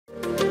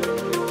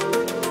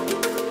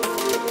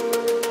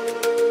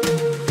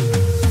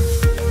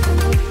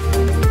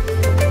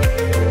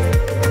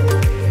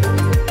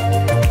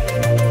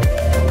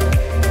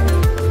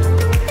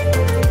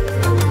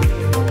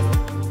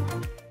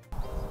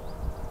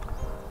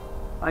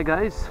Hi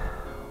guys,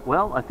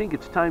 well I think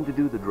it's time to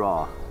do the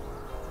draw.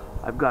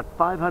 I've got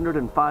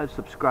 505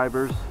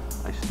 subscribers.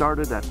 I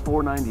started at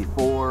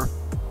 494,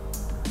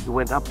 it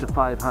went up to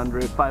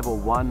 500,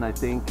 501 I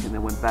think, and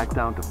then went back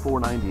down to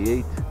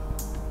 498,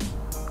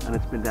 and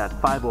it's been at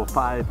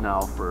 505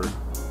 now for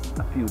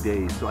a few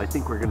days, so I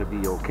think we're going to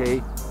be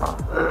okay.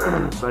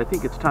 So I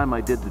think it's time I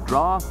did the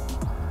draw.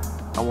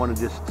 I want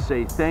to just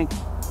say thanks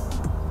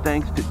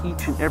to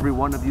each and every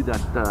one of you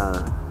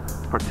that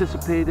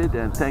participated,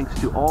 and thanks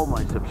to all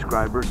my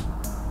subscribers,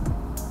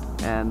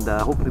 and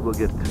hopefully we'll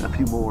get a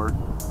few more.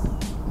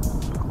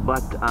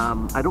 But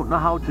I don't know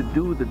how to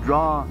do the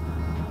draw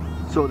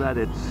so that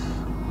it's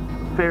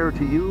fair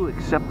to you,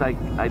 except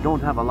I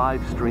don't have a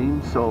live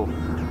stream, so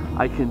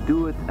I can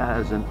do it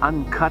as an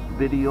uncut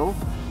video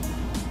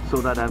so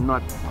that I'm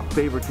not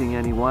favoriting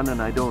anyone, and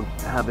I don't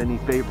have any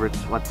favorites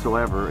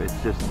whatsoever.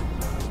 It's just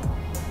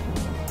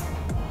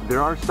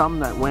there are some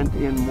that went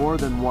in more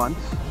than once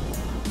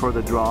for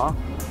the draw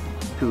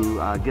to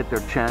get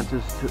their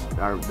chances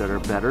that are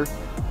better,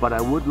 but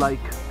I would like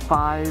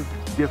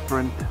 5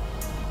 different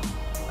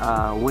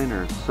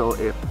winners. So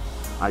if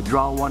I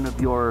draw one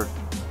of your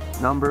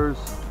numbers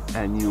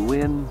and you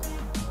win,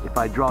 if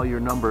I draw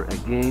your number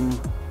again,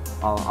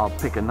 I'll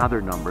pick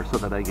another number so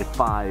that I get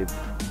 5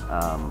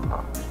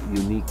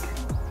 unique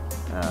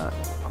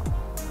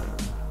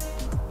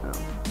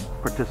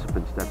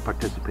participants that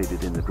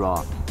participated in the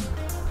draw.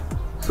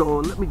 So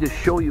let me just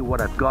show you what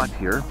I've got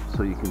here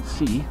so you can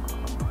see.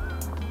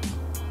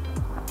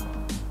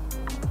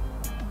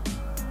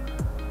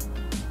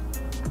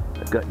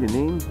 I've got your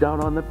names down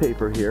on the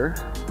paper here,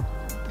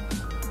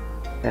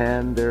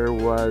 and there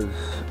was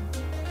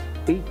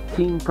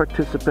 18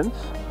 participants,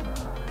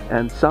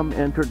 and some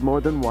entered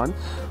more than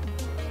once.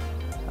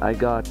 I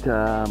got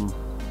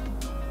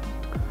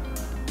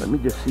let me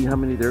just see how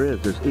many there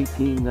is. There's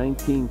 18,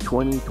 19,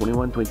 20,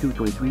 21, 22,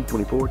 23,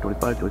 24,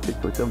 25, 26,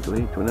 27,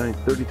 28, 29,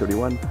 30,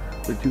 31,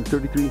 32,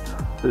 33.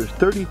 There's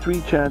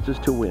 33 chances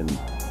to win.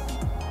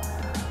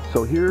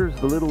 So here's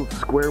the little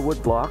square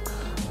wood blocks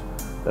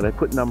that I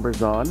put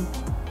numbers on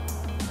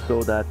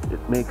so that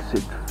it makes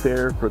it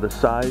fair for the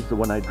size.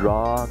 When I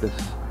draw this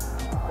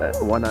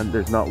one,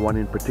 there's not one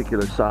in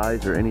particular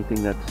size or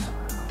anything. That's,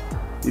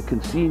 you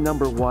can see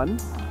number 1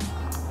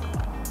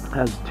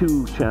 has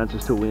 2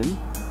 chances to win.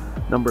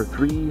 Number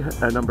 2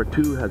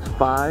 has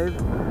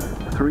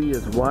 5, 3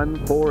 is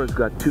 1, 4 has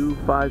got 2,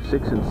 5,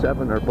 6, and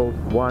 7 are both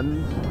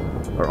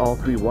 1s, or all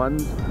 3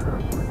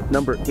 1s.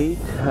 Number 8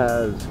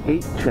 has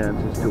 8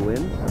 chances to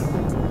win.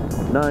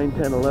 9,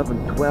 10,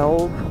 11,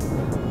 12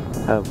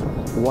 have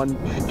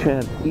 1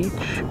 chance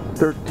each.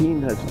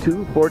 13 has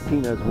 2,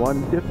 14 has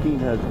 1, 15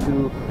 has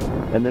 2,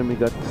 and then we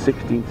got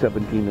 16,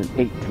 17, and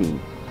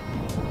 18.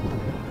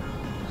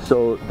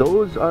 So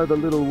those are the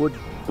little wood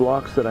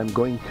blocks that I'm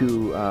going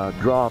to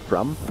draw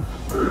from.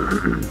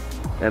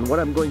 And what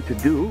I'm going to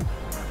do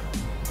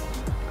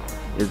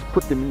is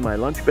put them in my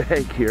lunch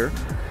bag here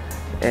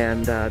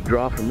and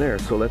draw from there.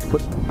 So let's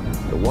put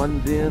the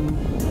 1s in,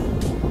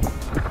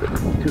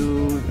 the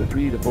 2s, the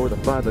 3, the 4, the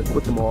 5. Let's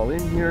put them all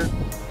in here.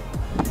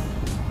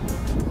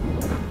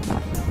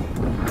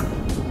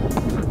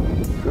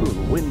 It's a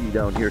little windy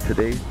down here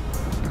today.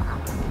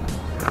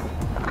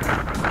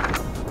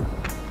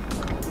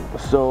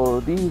 So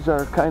these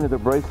are kind of the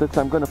bracelets.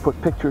 I'm going to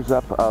put pictures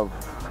up of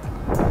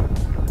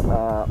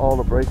all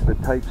the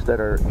bracelet types that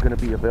are going to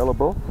be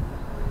available.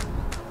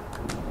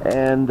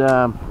 And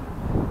let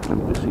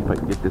me just see if I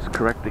can get this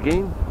correct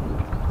again.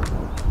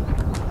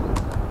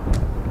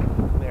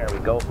 There we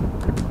go.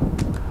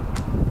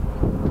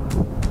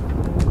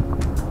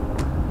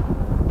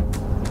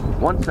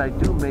 Once I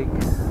do make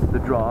the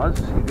draws,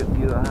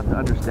 you have to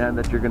understand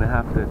that you're going to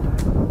have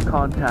to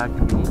contact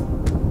me.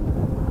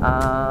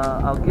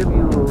 I'll give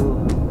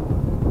you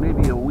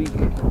maybe a week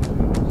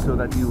so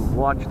that you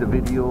watch the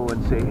video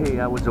and say, hey,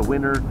 I was a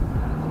winner.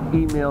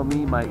 Email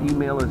me. My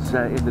email is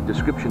in the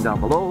description down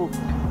below.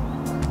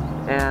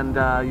 And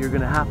you're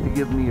going to have to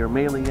give me your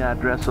mailing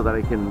address so that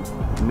I can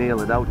mail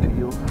it out to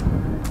you.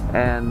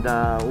 And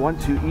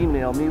once you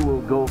email me,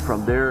 we'll go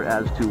from there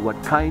as to what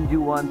kind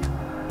you want,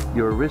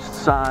 your wrist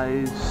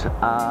size,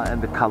 and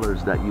the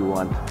colors that you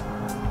want.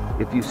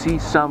 If you see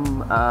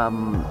some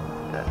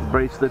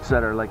bracelets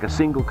that are like a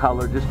single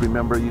color, just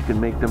remember you can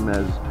make them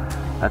as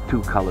a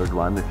 2-colored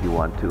one if you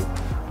want to.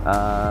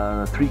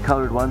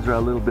 3-colored ones are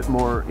a little bit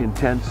more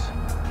intense.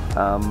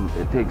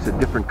 It takes a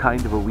different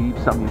kind of a weave.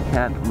 Some you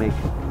can't make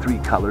 3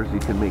 colors. You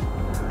can make,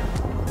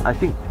 I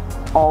think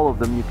all of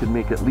them you can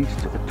make at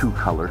least a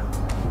 2-color.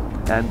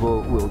 And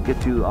we'll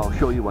get you, I'll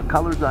show you what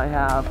colors I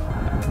have,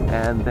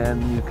 and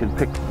then you can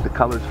pick the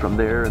colors from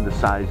there and the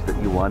size that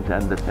you want,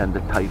 and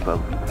the type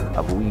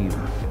of weave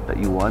that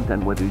you want,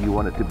 and whether you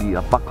want it to be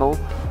a buckle.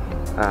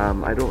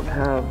 I don't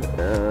have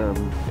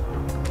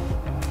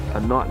a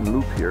knot and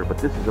loop here, but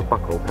this is a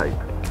buckle type.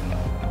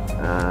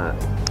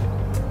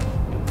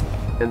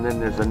 And then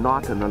there's a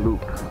knot and a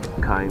loop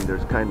kind.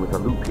 There's kind with a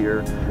loop here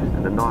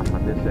and a knot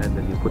on this end,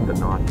 and you put the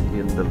knot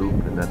in the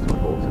loop, and that's what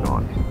holds it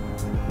on.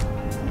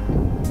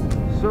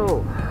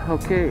 So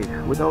Okay,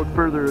 without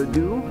further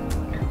ado,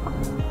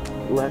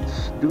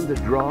 let's do the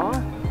draw,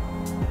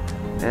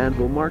 and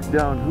we'll mark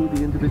down who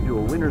the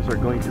individual winners are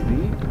going to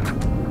be.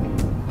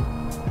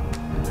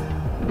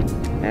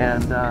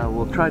 And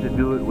we'll try to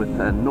do it with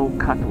no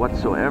cut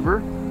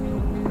whatsoever,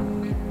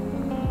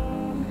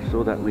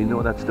 so that we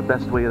know that's the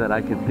best way that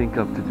I can think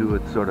of to do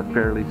it sort of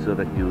fairly, so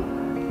that you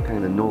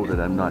kind of know that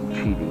I'm not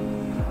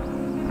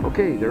cheating.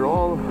 Okay, they're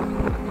all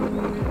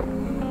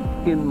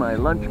in my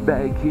lunch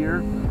bag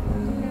here,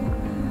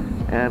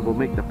 and we'll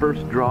make the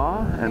first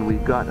draw, and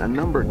we've got a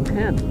number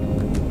 10,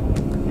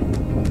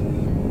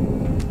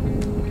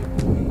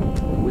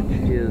 which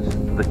is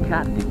the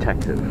Cat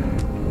Detective.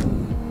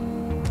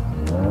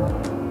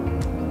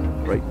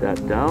 Write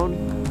that down.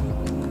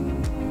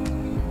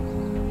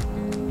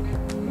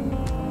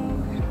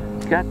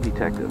 Cat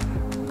Detective.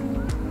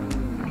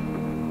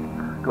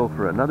 Go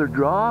for another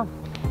draw.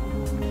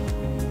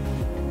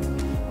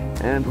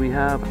 And we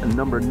have a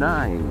number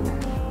 9,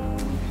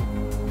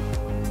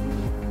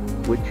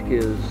 which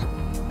is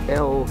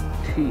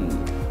LT.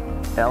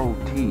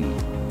 LT.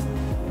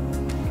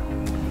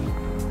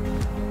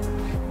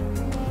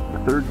 The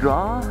third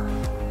draw.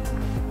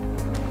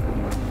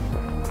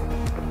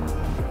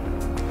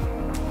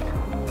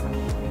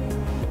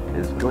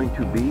 Is going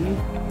to be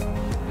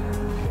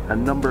a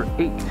number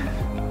 8,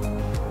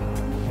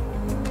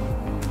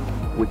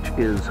 which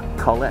is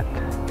Colette.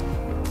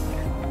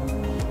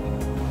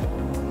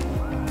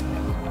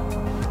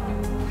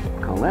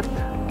 Colette.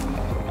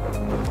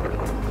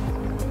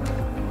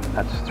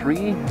 That's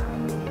 3.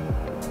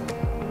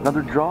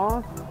 Another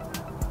draw.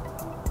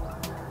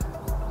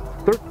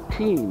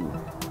 13.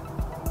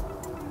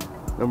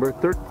 Number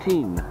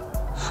 13,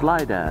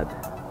 Slydad.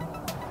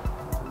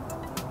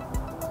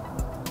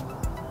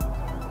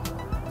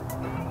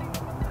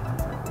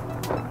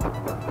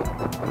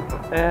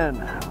 And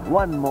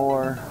one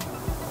more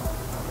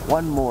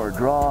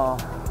draw,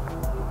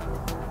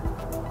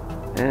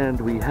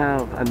 and we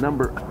have a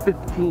number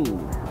 15,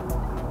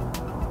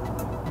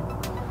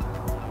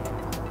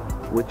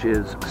 which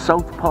is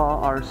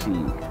Southpaw RC.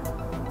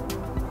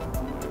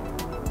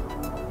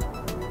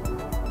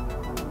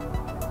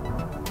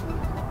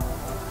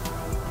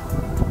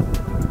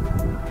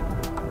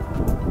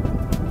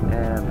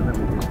 And let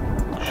me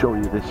just show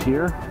you this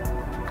here.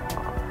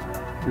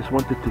 Just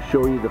wanted to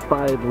show you the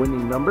 5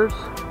 winning numbers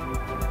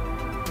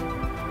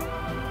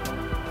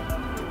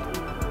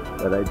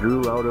that I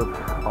drew out of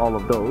all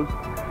of those.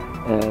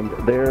 And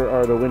there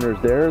are the winners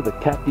there: the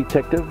Cat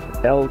Detective,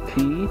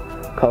 LT,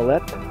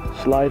 Colette,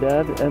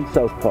 Slydad, and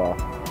Southpaw.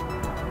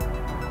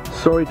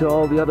 Sorry to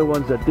all the other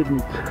ones that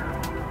didn't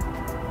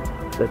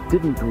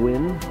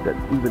win, that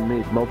even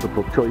made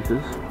multiple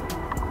choices.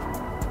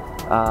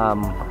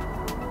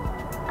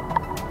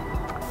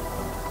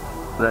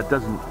 That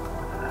doesn't...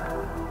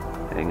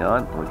 Hang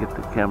on, we'll get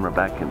the camera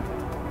back in.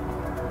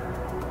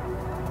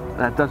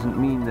 That doesn't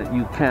mean that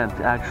you can't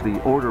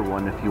actually order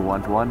one if you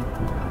want one.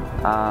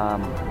 I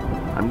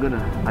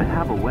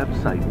have a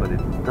website, but it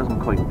doesn't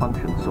quite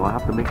function, so I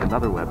have to make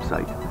another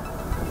website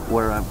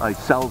where I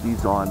sell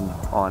these on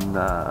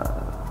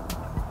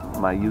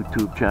my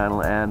YouTube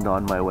channel and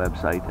on my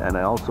website. And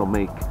I also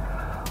make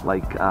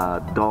like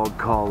dog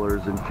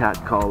collars and cat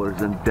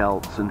collars and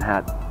belts and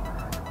hat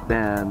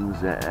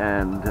bands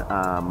and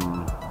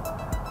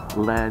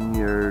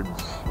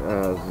lanyards,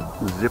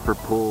 zipper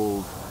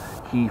pulls,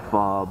 key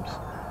fobs,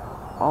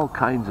 all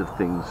kinds of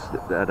things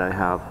that I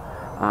have.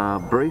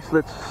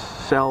 Bracelets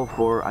sell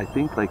for, I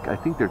think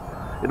they're,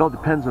 it all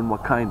depends on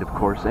what kind, of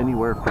course,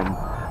 anywhere from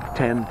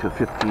 $10 to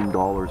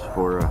 $15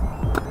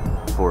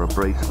 for a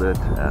bracelet.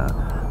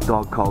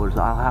 Dog collars,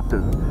 I'll have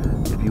to,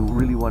 if you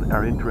really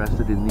are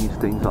interested in these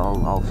things,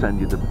 I'll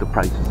send you the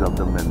prices of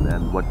them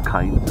and what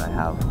kinds I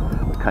have,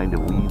 what kind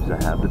of weaves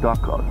I have. The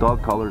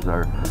dog collars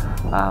are,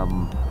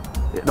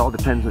 it all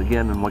depends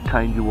again on what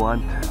kind you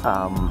want.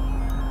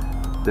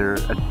 They're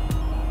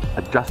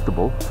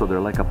adjustable, so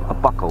they're like a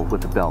buckle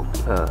with a belt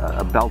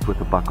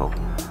with a buckle.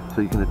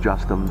 So you can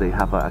adjust them. They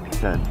have a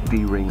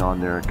D-ring on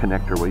their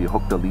connector where you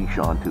hook the leash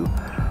onto.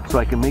 So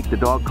I can make the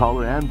dog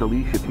collar and the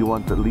leash if you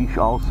want the leash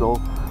also.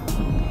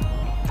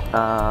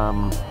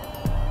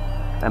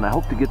 And I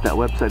hope to get that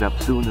website up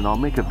soon, and I'll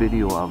make a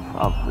video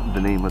of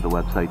the name of the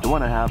website. The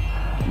one I have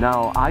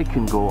now, I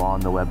can go on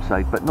the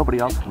website, but nobody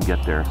else can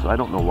get there, so I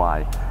don't know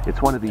why.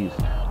 It's one of these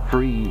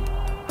free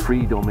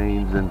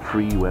domains and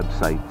free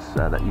websites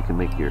that you can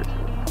make here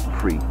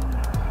free.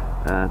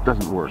 It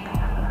doesn't work.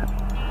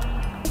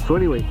 So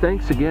anyway,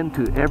 thanks again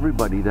to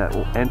everybody that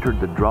entered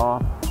the draw.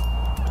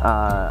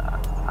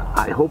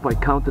 I hope I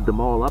counted them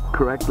all up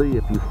correctly.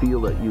 If you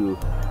feel that you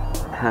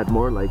had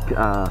more, like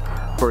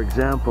for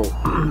example,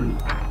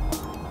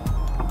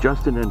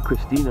 Justin and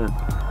Christina,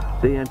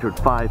 they entered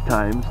 5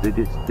 times. They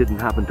just didn't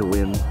happen to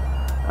win.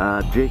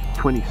 Jake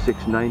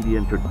 2690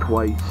 entered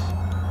twice.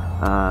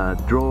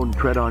 Drone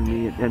Tread on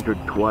Me entered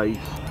twice.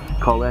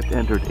 Colette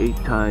entered 8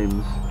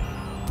 times.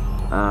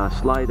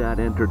 Slydad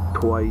entered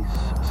twice.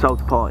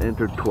 Southpaw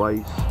entered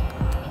twice.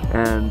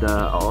 And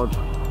all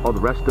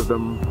the rest of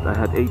them, I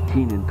had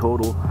 18 in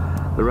total.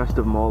 The rest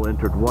of them all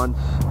entered once.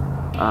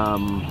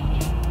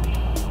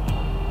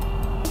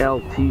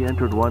 LT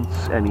entered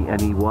once,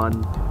 and he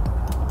won.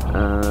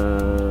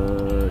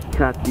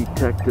 Cat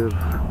Detective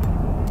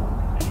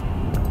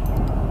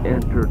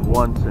entered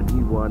once and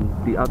he won.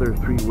 The other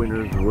 3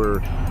 winners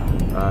were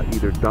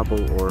either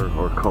double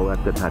or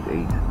Colette that had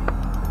 8.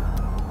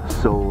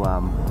 So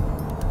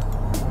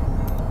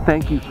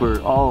thank you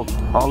for all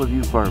of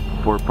you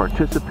for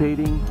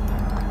participating,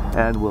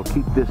 and we'll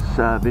keep this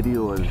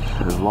video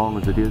as long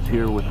as it is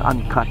here with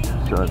uncut,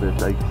 so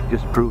that I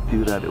just proved to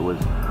you that it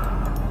was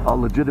all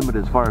legitimate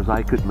as far as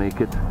I could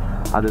make it,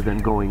 other than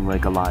going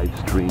like a live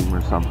stream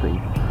or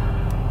something.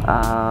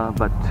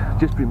 But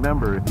just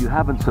remember, if you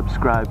haven't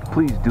subscribed,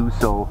 please do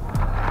so.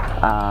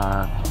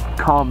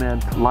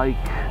 Comment, like,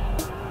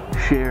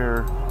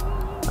 share.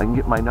 I can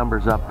get my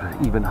numbers up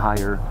even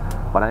higher,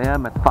 but I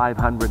am at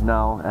 500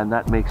 now, and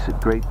that makes it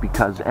great,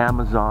 because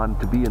Amazon,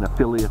 to be an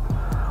affiliate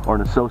or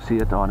an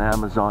associate on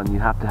Amazon, you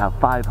have to have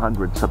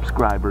 500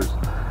 subscribers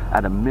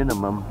at a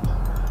minimum.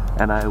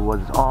 And I was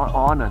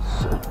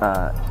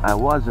I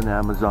was an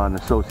Amazon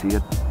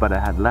associate, but I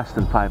had less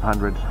than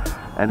 500.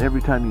 And every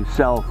time you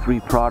sell 3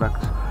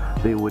 products,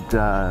 they would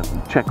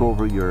check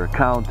over your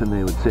account and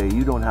they would say,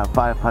 you don't have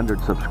 500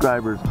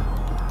 subscribers.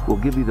 We'll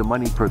give you the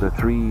money for the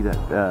 3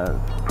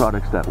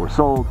 products that were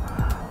sold,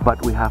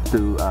 but we have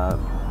to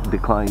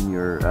decline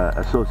your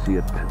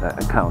associate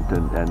account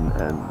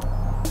and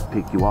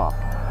take you off.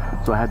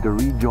 So I had to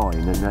rejoin,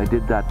 and I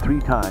did that 3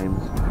 times,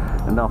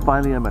 and now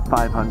finally I'm at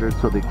 500,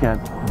 so they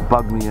can't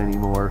bug me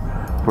anymore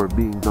for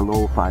being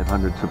below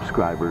 500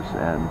 subscribers,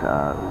 and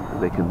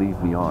they can leave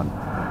me on.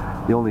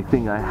 The only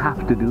thing I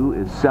have to do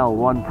is sell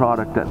 1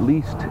 product at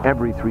least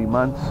every 3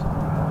 months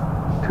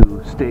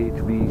to stay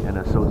to be an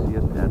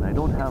associate, and I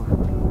don't have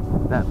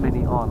that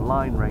many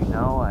online right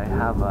now. I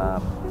have a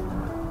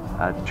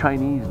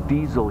Chinese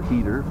diesel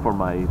heater for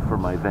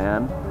my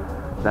van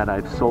that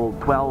I've sold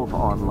 12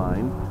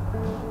 online,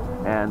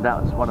 and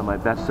that was one of my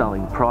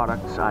best-selling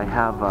products. I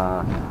have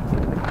a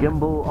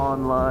gimbal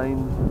online,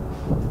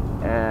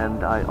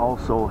 and I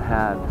also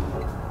had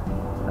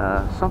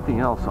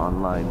something else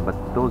online, but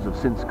those have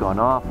since gone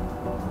off.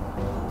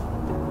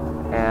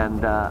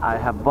 And I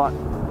have bought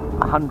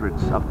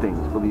hundreds of things,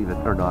 believe it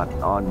or not,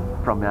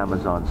 from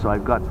Amazon. So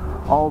I've got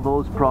all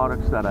those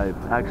products that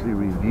I've actually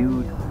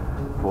reviewed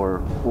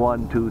for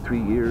 1, 2,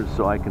 3 years,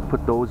 so I can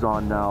put those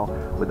on now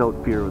without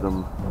fear of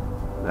them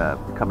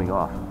coming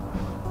off.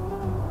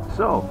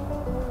 So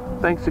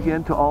thanks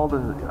again to all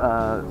the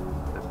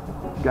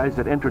guys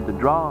that entered the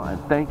draw, and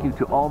thank you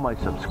to all my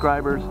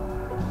subscribers.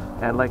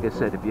 And like I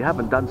said, if you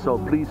haven't done so,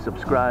 please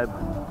subscribe.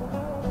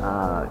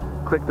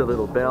 Click the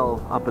little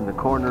bell up in the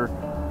corner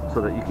so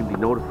that you can be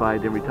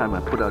notified every time I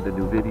put out a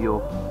new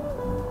video.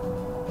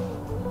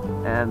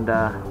 And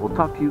we'll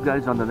talk to you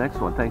guys on the next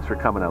one. Thanks for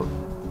coming out.